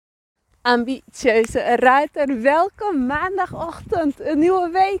ambitieuze ruiter. Welkom maandagochtend, een nieuwe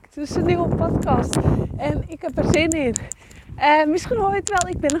week, dus een nieuwe podcast. En ik heb er zin in. Misschien hoor je het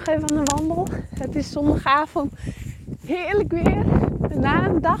wel, ik ben nog even aan de wandel. Het is zondagavond, heerlijk weer. Na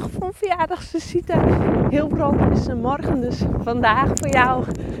een dag van verjaardagsvisite. Hilbron is een morgen, dus vandaag voor jou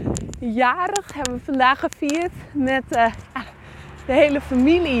jarig. Hebben we vandaag gevierd met de hele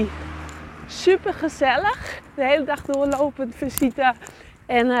familie. Super gezellig. De hele dag doorlopend visite.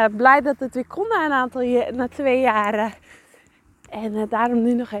 En blij dat het weer kon na 2 jaren. En daarom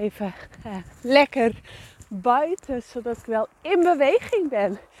nu nog even lekker buiten. Zodat ik wel in beweging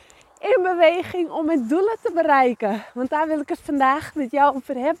ben. In beweging om mijn doelen te bereiken. Want daar wil ik het vandaag met jou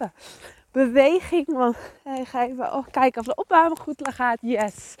over hebben. Beweging. Want ik ga even kijken of de opname goed gaat.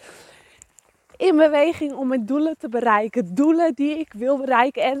 Yes. In beweging om mijn doelen te bereiken. Doelen die ik wil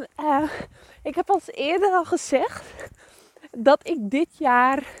bereiken. En ik heb al eerder al gezegd dat ik dit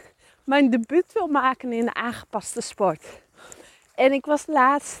jaar mijn debuut wil maken in de aangepaste sport. En ik was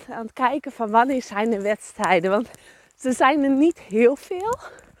laatst aan het kijken van wanneer zijn de wedstrijden. Want ze zijn er niet heel veel.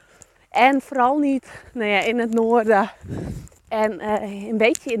 En vooral niet in het noorden. En een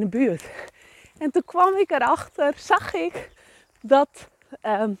beetje in de buurt. En toen kwam ik erachter, zag ik dat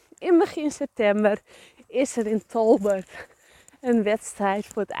in begin september is er in Tolbert een wedstrijd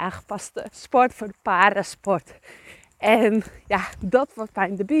voor het aangepaste sport, voor de parasport. En ja, dat wordt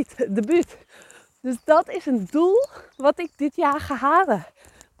mijn debuut. Dus dat is een doel wat ik dit jaar ga halen.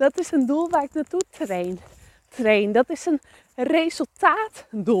 Dat is een doel waar ik naartoe train. Dat is een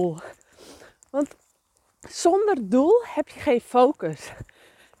resultaatdoel. Want zonder doel heb je geen focus.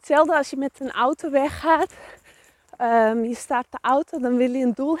 Hetzelfde als je met een auto weggaat. Je start de auto, dan wil je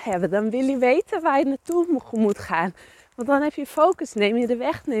een doel hebben. Dan wil je weten waar je naartoe moet gaan. Want dan heb je focus. Neem je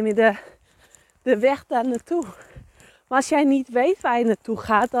de weg daar naartoe. Maar als jij niet weet waar je naartoe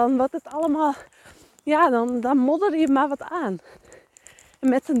gaat, dan wordt het allemaal, dan modder je maar wat aan. En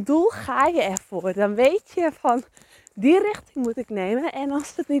met een doel ga je ervoor. Dan weet je van, die richting moet ik nemen. En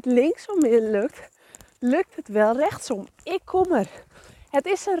als het niet linksom meer lukt, lukt het wel rechtsom. Ik kom er. Het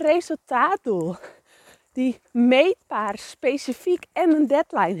is een resultaatdoel die meetbaar, specifiek en een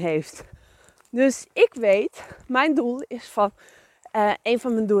deadline heeft. Dus ik weet, mijn doel is van, een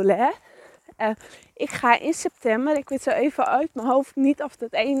van mijn doelen hè. Ik ga in september, ik weet zo even uit mijn hoofd niet of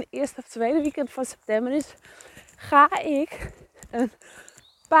het eerste of tweede weekend van september is, ga ik een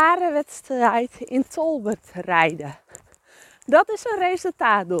paardenwedstrijd in Tolbert rijden. Dat is een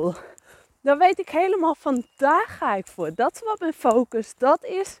resultaatdoel. Dan weet ik helemaal van, daar ga ik voor. Dat is wat mijn focus, dat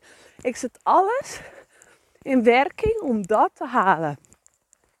is, ik zet alles in werking om dat te halen.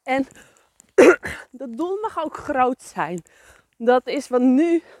 En dat doel mag ook groot zijn. Dat is wat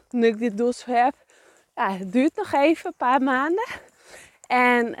nu ik dit doel zo heb. Ja, het duurt nog even, een paar maanden.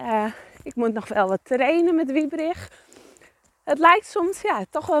 En ik moet nog wel wat trainen met Wiebrich. Het lijkt soms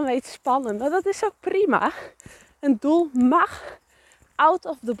toch wel een beetje spannend. Maar dat is ook prima. Een doel mag out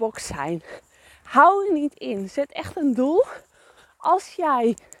of the box zijn. Hou je niet in. Zet echt een doel. Als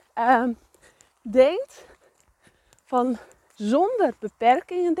jij denkt van zonder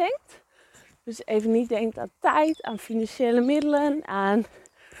beperkingen denkt. Dus even niet denkt aan tijd, aan financiële middelen, aan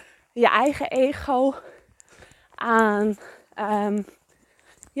je eigen ego, aan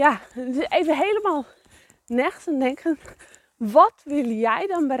dus even helemaal nergens aan denken. Wat wil jij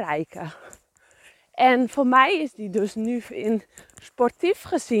dan bereiken? En voor mij is die dus nu in sportief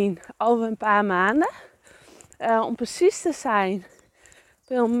gezien over een paar maanden. Om precies te zijn,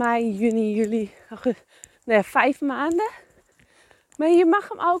 mei, juni, juli, 5 maanden. Maar je mag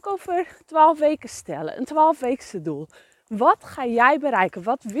hem ook over 12 weken stellen. Een 12-weekse doel. Wat ga jij bereiken?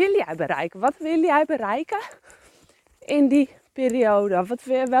 Wat wil jij bereiken? Wat wil jij bereiken in die periode?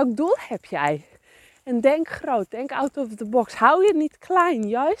 Welk doel heb jij? En denk groot. Denk out of the box. Hou je niet klein.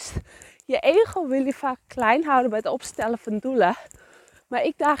 Juist je ego wil je vaak klein houden bij het opstellen van doelen. Maar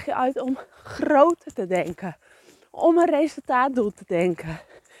ik daag je uit om groter te denken. Om een resultaatdoel te denken.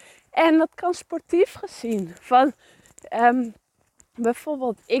 En dat kan sportief gezien. Van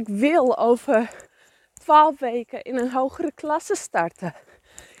bijvoorbeeld, ik wil over 12 weken in een hogere klasse starten.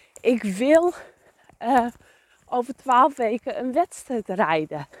 Ik wil over 12 weken een wedstrijd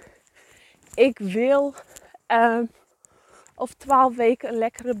rijden. Ik wil over 12 weken een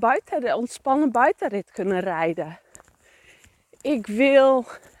lekkere ontspannen buitenrit kunnen rijden. Ik wil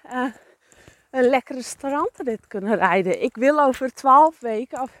een lekkere strandrit kunnen rijden. Ik wil over 12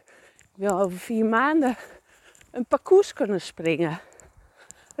 weken, of ik wil over 4 maanden, een parcours kunnen springen.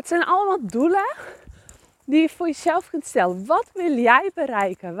 Het zijn allemaal doelen die je voor jezelf kunt stellen. Wat wil jij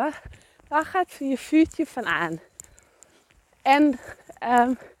bereiken? Waar gaat je vuurtje van aan? En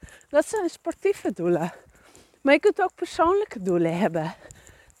Dat zijn sportieve doelen. Maar je kunt ook persoonlijke doelen hebben.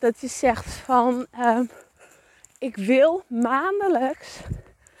 Dat je zegt van, ik wil maandelijks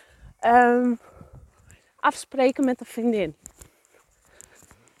afspreken met een vriendin.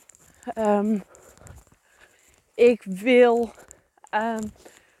 Ik wil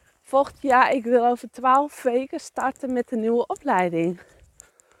volgend jaar, ik wil over 12 weken starten met een nieuwe opleiding.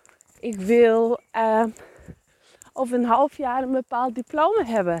 Ik wil over een half jaar een bepaald diploma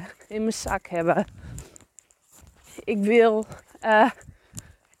hebben, in mijn zak hebben. Ik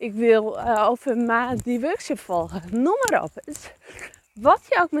wil over een maand die workshop volgen. Noem maar op. Dus wat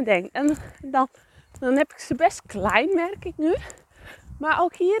je ook maar denkt. En dan heb ik ze best klein, merk ik nu. Maar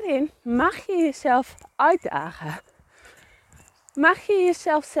ook hierin mag je jezelf uitdagen. Mag je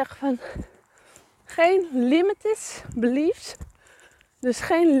jezelf zeggen van geen limited beliefs. Dus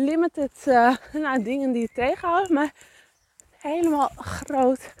geen limited dingen die je tegenhouden. Maar helemaal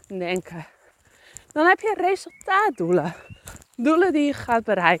groot denken. Dan heb je resultaatdoelen. Doelen die je gaat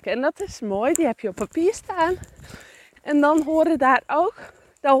bereiken. En dat is mooi. Die heb je op papier staan. En dan daar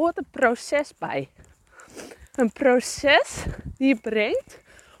hoort een proces bij. Een proces die je brengt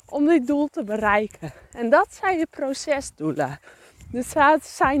om dit doel te bereiken. En dat zijn je procesdoelen. Dus dat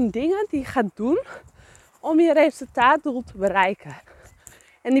zijn dingen die je gaat doen om je resultaatdoel te bereiken.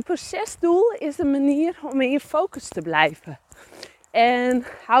 En die procesdoel is een manier om in je focus te blijven. En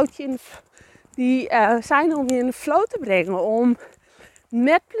die zijn om je in de flow te brengen. Om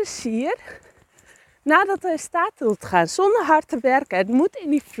met plezier naar dat resultaatdoel te gaan. Zonder hard te werken. Het moet in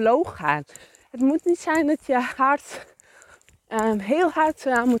die flow gaan. Het moet niet zijn dat je heel hard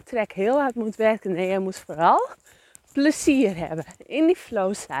moet trekken. Heel hard moet werken. Nee, je moet vooral plezier hebben. In die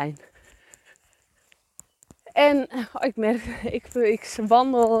flow zijn. En ik merk, ik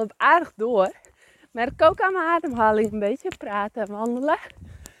wandel aardig door. Merk ook aan mijn ademhaling een beetje praten en wandelen.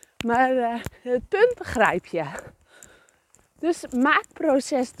 Maar het punt begrijp je. Dus maak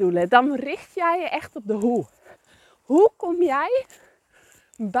procesdoelen. Dan richt jij je echt op de hoe. Hoe kom jij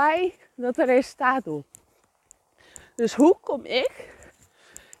bij dat resultaatdoel? Dus hoe kom ik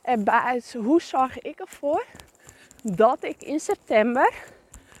erbij? Hoe zorg ik ervoor dat ik in september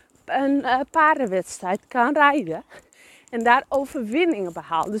een paardenwedstrijd kan rijden en daar overwinningen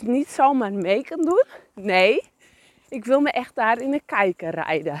behaal? Dus niet zomaar mee kan doen. Nee, ik wil me echt daar in de kijker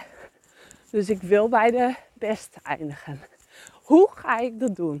rijden. Dus ik wil bij de beste eindigen. Hoe ga ik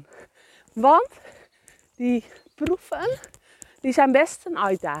dat doen? Want die proeven, die zijn best een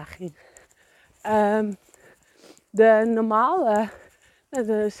uitdaging. De normale,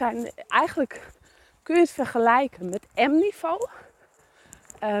 eigenlijk kun je het vergelijken met M-niveau.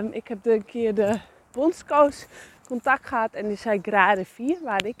 Ik heb een keer de bondscoach contact gehad en die zei graden 4,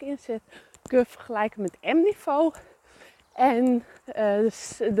 waar ik in zit, kun je vergelijken met M-niveau. En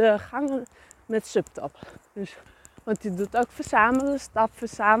de gangen met subtop. Dus, want je doet ook verzamelen, stap,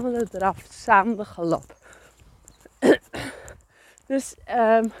 verzamelen, draf, verzamelen, galop. Dus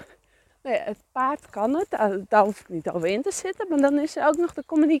het paard kan het, daar hoef ik niet over in te zitten. Maar dan is er ook nog de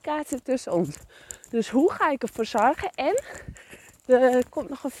communicatie tussen ons. Dus hoe ga ik ervoor zorgen? En er komt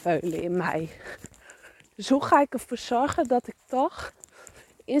nog een veulen in mij. Dus hoe ga ik ervoor zorgen dat ik toch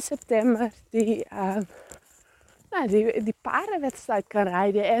in september die paardenwedstrijd kan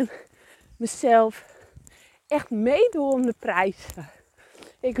rijden. En mezelf echt meedoen om de prijzen.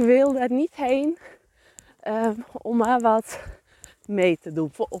 Ik wil daar niet heen om maar wat mee te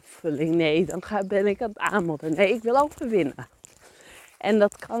doen voor opvulling. Nee, dan ben ik aan het aanmodderen. Nee, ik wil overwinnen. En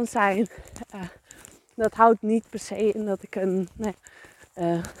dat kan zijn, dat houdt niet per se in dat ik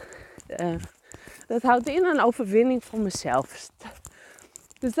dat houdt in een overwinning voor mezelf.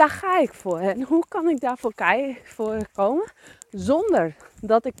 Dus daar ga ik voor. En hoe kan ik daarvoor komen? Zonder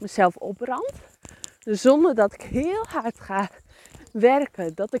dat ik mezelf opbrand. Dus zonder dat ik heel hard ga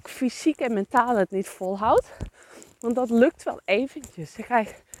werken. Dat ik fysiek en mentaal het niet volhoud. Want dat lukt wel eventjes.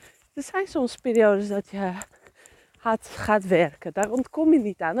 Kijk, er zijn soms periodes dat je hard gaat werken. Daar ontkom je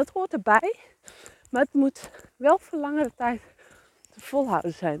niet aan. Dat hoort erbij. Maar het moet wel voor langere tijd te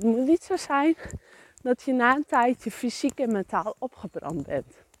volhouden zijn. Het moet niet zo zijn dat je na een tijdje fysiek en mentaal opgebrand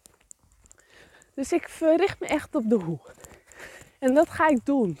bent. Dus ik richt me echt op de hoe. En dat ga ik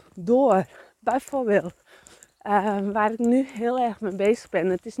doen door bijvoorbeeld waar ik nu heel erg mee bezig ben.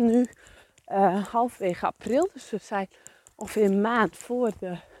 Het is nu halfwege april, dus we zijn ongeveer een maand voor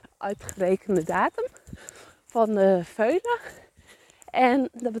de uitgerekende datum van de veulen. En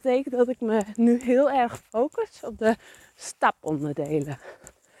dat betekent dat ik me nu heel erg focus op de staponderdelen.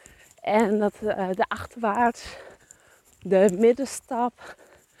 En dat de achterwaarts, de middenstap,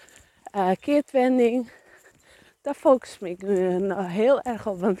 keertwending, daar focus ik me heel erg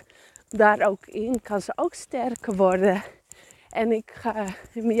op. Want daar ook in kan ze ook sterker worden. En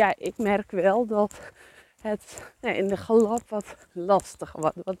ik merk wel dat het in de galop wat lastiger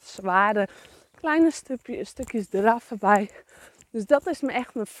wordt. Wat zwaarder. Kleine stukjes eraf erbij. Dus dat is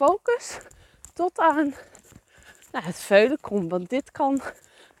echt mijn focus. Tot aan het veulen komt. Want dit kan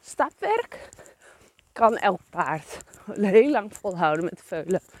stapwerk. Kan elk paard heel lang volhouden met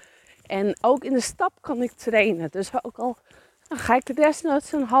veulen. En ook in de stap kan ik trainen. Dus ook al ga ik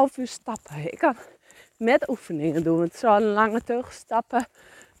desnoods een half uur stappen. Ik kan met oefeningen doen. Het zal een lange teug stappen.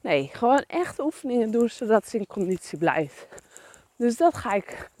 Nee, gewoon echt oefeningen doen zodat ze in conditie blijft. Dus dat ga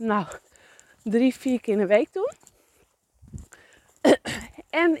ik 3-4 keer in de week doen.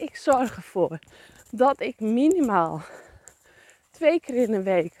 En ik zorg ervoor dat ik minimaal 2 keer in de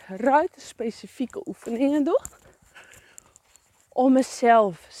week ruiterspecifieke oefeningen doe. Om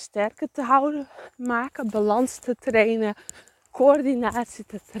mezelf sterker te houden, balans te trainen, coördinatie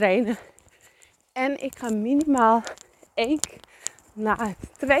te trainen. En ik ga minimaal 2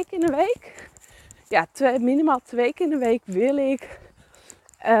 keer in de week. Ja, minimaal 2 keer in de week wil ik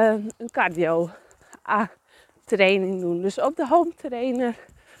een cardio training doen. Dus op de home trainer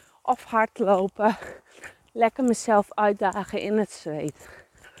of hardlopen. Lekker mezelf uitdagen in het zweet.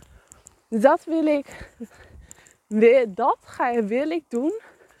 Dat wil ik doen.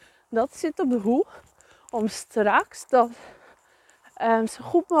 Dat zit op de hoek. Om straks zo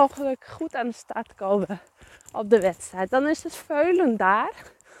goed mogelijk goed aan de start te komen op de wedstrijd. Dan is het veulen daar.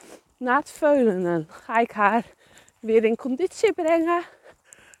 Na het veulen ga ik haar weer in conditie brengen.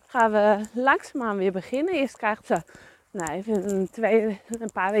 Gaan we langzaamaan weer beginnen. Eerst krijgt ze even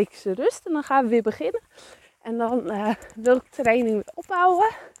een paar weken rust. En dan gaan we weer beginnen. En dan wil ik training weer opbouwen.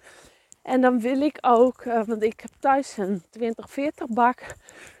 En dan wil ik ook, want ik heb thuis een 2040 bak.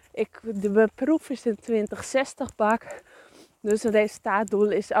 Mijn proef is een 2060 bak. Dus een resultaatdoel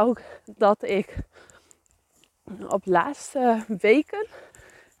is ook dat ik op laatste weken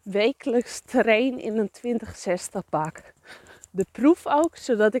wekelijks train in een 2060 bak. De proef ook,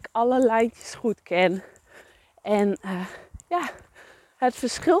 zodat ik alle lijntjes goed ken. En het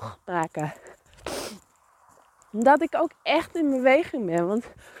verschil ga maken. Dat ik ook echt in beweging ben. Want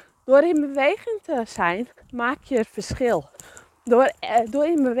door in beweging te zijn, maak je het verschil. Door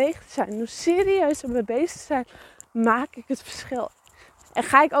in beweging te zijn, door serieus mee bezig te zijn, maak ik het verschil. En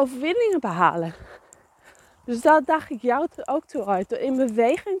ga ik overwinningen behalen. Dus dat dacht ik jou ook toe uit. Door in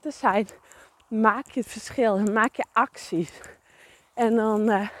beweging te zijn, maak je het verschil. En maak je acties. En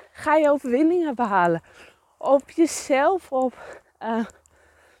dan ga je overwinningen behalen. Op jezelf, op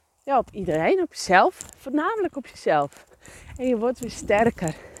iedereen, op jezelf. Voornamelijk op jezelf. En je wordt weer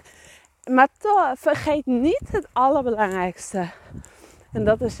sterker. Maar toch, vergeet niet het allerbelangrijkste. En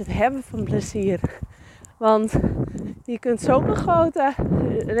dat is het hebben van plezier. Want je kunt zulke grote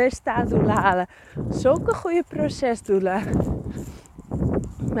resultaatdoelen halen. Zulke goede procesdoelen.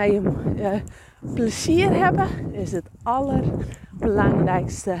 Maar plezier hebben is het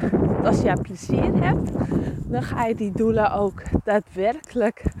allerbelangrijkste. Want als je plezier hebt, dan ga je die doelen ook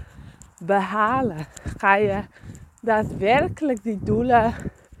daadwerkelijk behalen. Ga je daadwerkelijk die doelen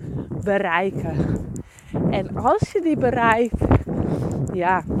bereiken. En als je die bereikt,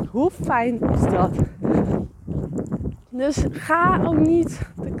 hoe fijn is dat? Dus ga ook niet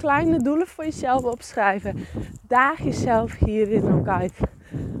de kleine doelen voor jezelf opschrijven. Daag jezelf hierin ook uit.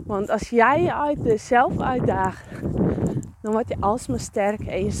 Want als jij je zelf uitdaagt, dan word je alsmaar sterker.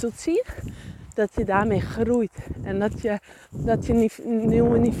 En je zult zien dat je daarmee groeit. En dat je een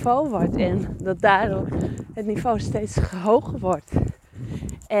nieuw niveau wordt. En dat daardoor het niveau steeds hoger wordt.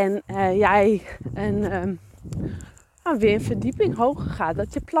 En jij weer een verdieping hoger gaat.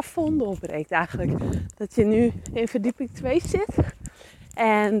 Dat je plafond doorbreekt eigenlijk. Dat je nu in verdieping 2 zit.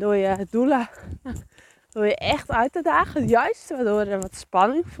 En door je doelen, door je echt uit te dagen. Juist waardoor er wat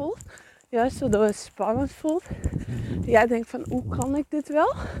spanning voelt. Juist waardoor het spannend voelt. Jij denkt van, hoe kan ik dit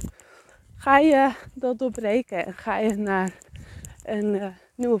wel? Ga je dat doorbreken. En ga je naar een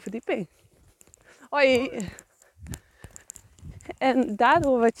nieuwe verdieping. Hoi. En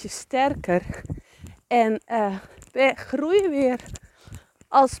daardoor word je sterker. En groei je weer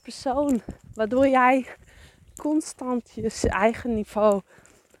als persoon. Waardoor jij constant je eigen niveau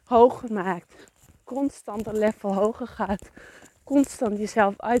hoger maakt. Constant een level hoger gaat. Constant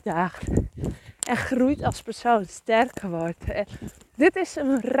jezelf uitdaagt. En groeit als persoon. Sterker wordt. En dit is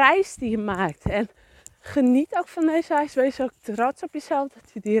een reis die je maakt. En geniet ook van deze reis. Wees ook trots op jezelf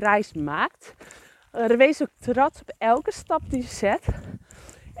dat je die reis maakt. Wees ook trots op elke stap die je zet.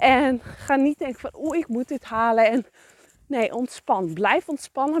 En ga niet denken van, ik moet dit halen. En nee, ontspan. Blijf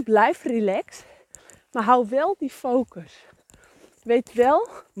ontspannen. Blijf relaxed. Maar hou wel die focus. Weet wel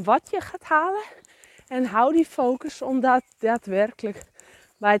wat je gaat halen. En hou die focus om daar daadwerkelijk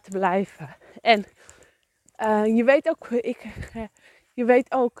bij te blijven. En je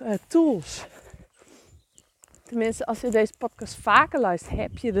weet ook tools. Tenminste, als je deze podcast vaker luistert,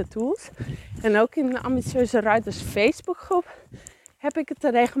 heb je de tools. En ook in de Ambitieuze Ruiters Facebookgroep heb ik het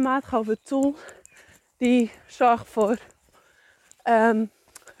er regelmatig over tool die zorgen voor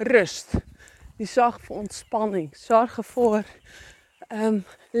rust. Die zorgen voor ontspanning. Zorgen voor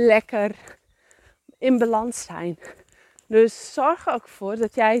lekker in balans zijn. Dus zorg er ook voor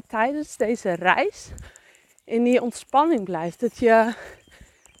dat jij tijdens deze reis in die ontspanning blijft. Dat je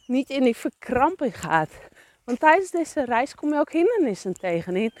niet in die verkramping gaat. Want tijdens deze reis kom je ook hindernissen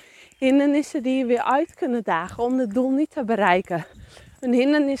tegenin. Hindernissen die je weer uit kunnen dagen om het doel niet te bereiken. Een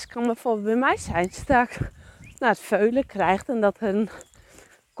hindernis kan bijvoorbeeld bij mij zijn dat ik het veulen krijgt en dat er een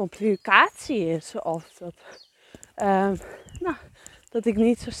complicatie is. Of dat ik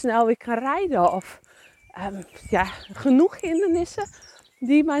niet zo snel weer kan rijden. Of genoeg hindernissen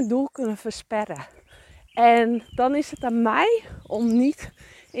die mijn doel kunnen versperren. En dan is het aan mij om niet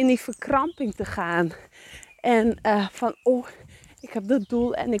in die verkramping te gaan. En ik heb dat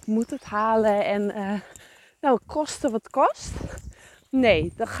doel en ik moet het halen. En koste wat kost.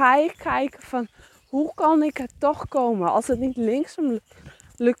 Nee, dan ga ik kijken van hoe kan ik er toch komen. Als het niet linksom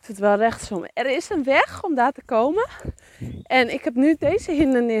lukt het wel rechtsom. Er is een weg om daar te komen. En ik heb nu deze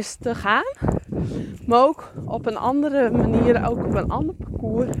hindernis te gaan. Maar ook op een andere manier, ook op een ander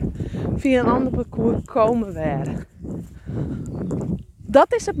parcours. Via een ander parcours komen we er.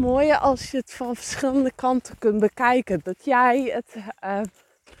 Dat is het mooie als je het van verschillende kanten kunt bekijken. Dat jij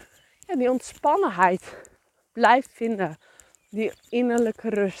die ontspannenheid blijft vinden. Die innerlijke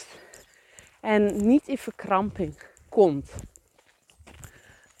rust. En niet in verkramping komt.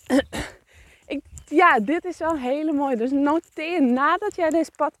 Dit is wel een hele mooie. Dus noteer nadat jij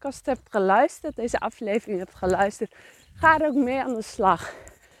deze podcast hebt geluisterd. Deze aflevering hebt geluisterd. Ga er ook mee aan de slag.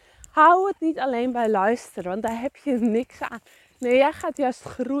 Hou het niet alleen bij luisteren. Want daar heb je niks aan. Nee, jij gaat juist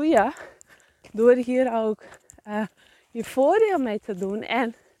groeien. Door hier ook je voordeel mee te doen.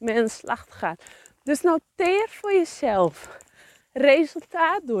 En mee aan de slag te gaan. Dus noteer voor jezelf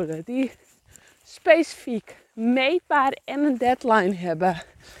resultaatdoelen die specifiek, meetbaar en een deadline hebben.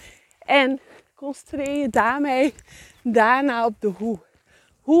 En concentreer je daarna op de hoe.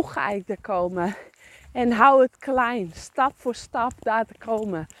 Hoe ga ik er komen? En hou het klein, stap voor stap daar te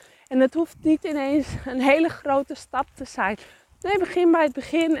komen. En het hoeft niet ineens een hele grote stap te zijn. Nee, begin bij het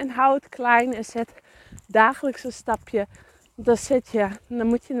begin en hou het klein en zet dagelijks een stapje. Dan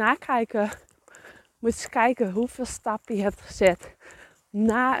moet je nakijken. Moet eens kijken hoeveel stappen je hebt gezet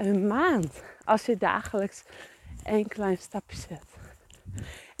na een maand. Als je dagelijks één klein stapje zet.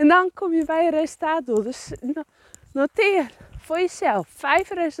 En dan kom je bij je resultaatdoel. Dus noteer voor jezelf 5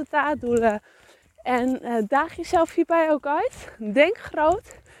 resultaatdoelen. En daag jezelf hierbij ook uit. Denk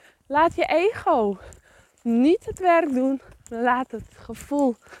groot. Laat je ego niet het werk doen.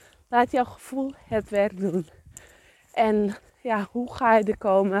 Laat jouw gevoel het werk doen. En hoe ga je er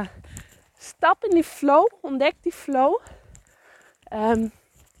komen? Stap in die flow. Ontdek die flow. En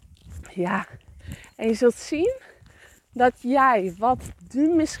je zult zien dat jij, wat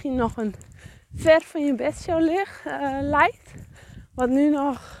nu misschien nog een ver van je bedshow lijkt. Wat nu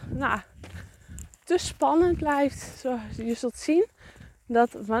nog te spannend lijkt. Je zult zien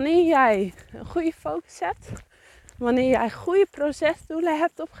dat wanneer jij een goede focus hebt. Wanneer jij goede procesdoelen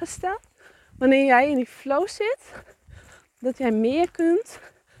hebt opgesteld. Wanneer jij in die flow zit. Dat jij meer kunt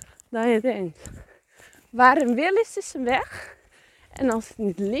dan je denkt. Waar een wil is, is een weg. En als het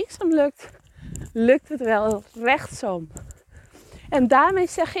niet linksom lukt, lukt het wel rechtsom. En daarmee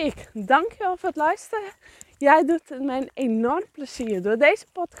zeg ik, dankjewel voor het luisteren. Jij doet het mij een enorm plezier door deze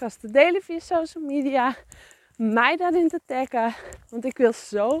podcast te delen via social media. Mij daarin te taggen. Want ik wil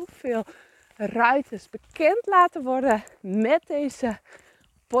zoveel ruiters bekend laten worden met deze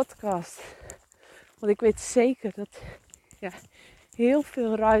podcast. Want ik weet zeker dat heel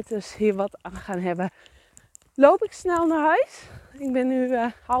veel ruiters hier wat aan gaan hebben. Loop ik snel naar huis. Ik ben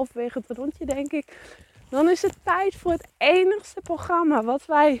nu halverwege het rondje, denk ik. Dan is het tijd voor het enigste programma wat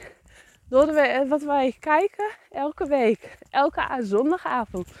wij kijken elke week. Elke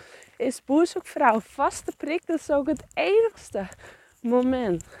zondagavond is Boer zoekt vrouw vaste prik. Dat is ook het enigste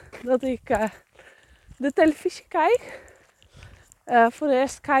moment dat ik de televisie kijk. Voor de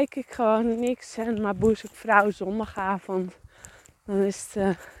rest kijk ik gewoon niks. Maar Boer zoekt vrouw zondagavond. Dan is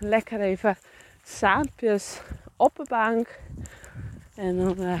het lekker even saampjes op de bank. En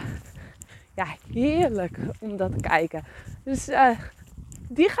dan heerlijk om dat te kijken. Dus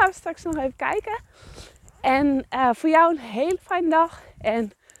die gaan we straks nog even kijken. En voor jou een hele fijne dag.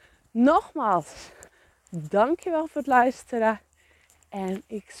 En nogmaals, dankjewel voor het luisteren. En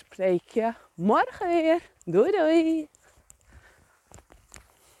ik spreek je morgen weer. Doei doei!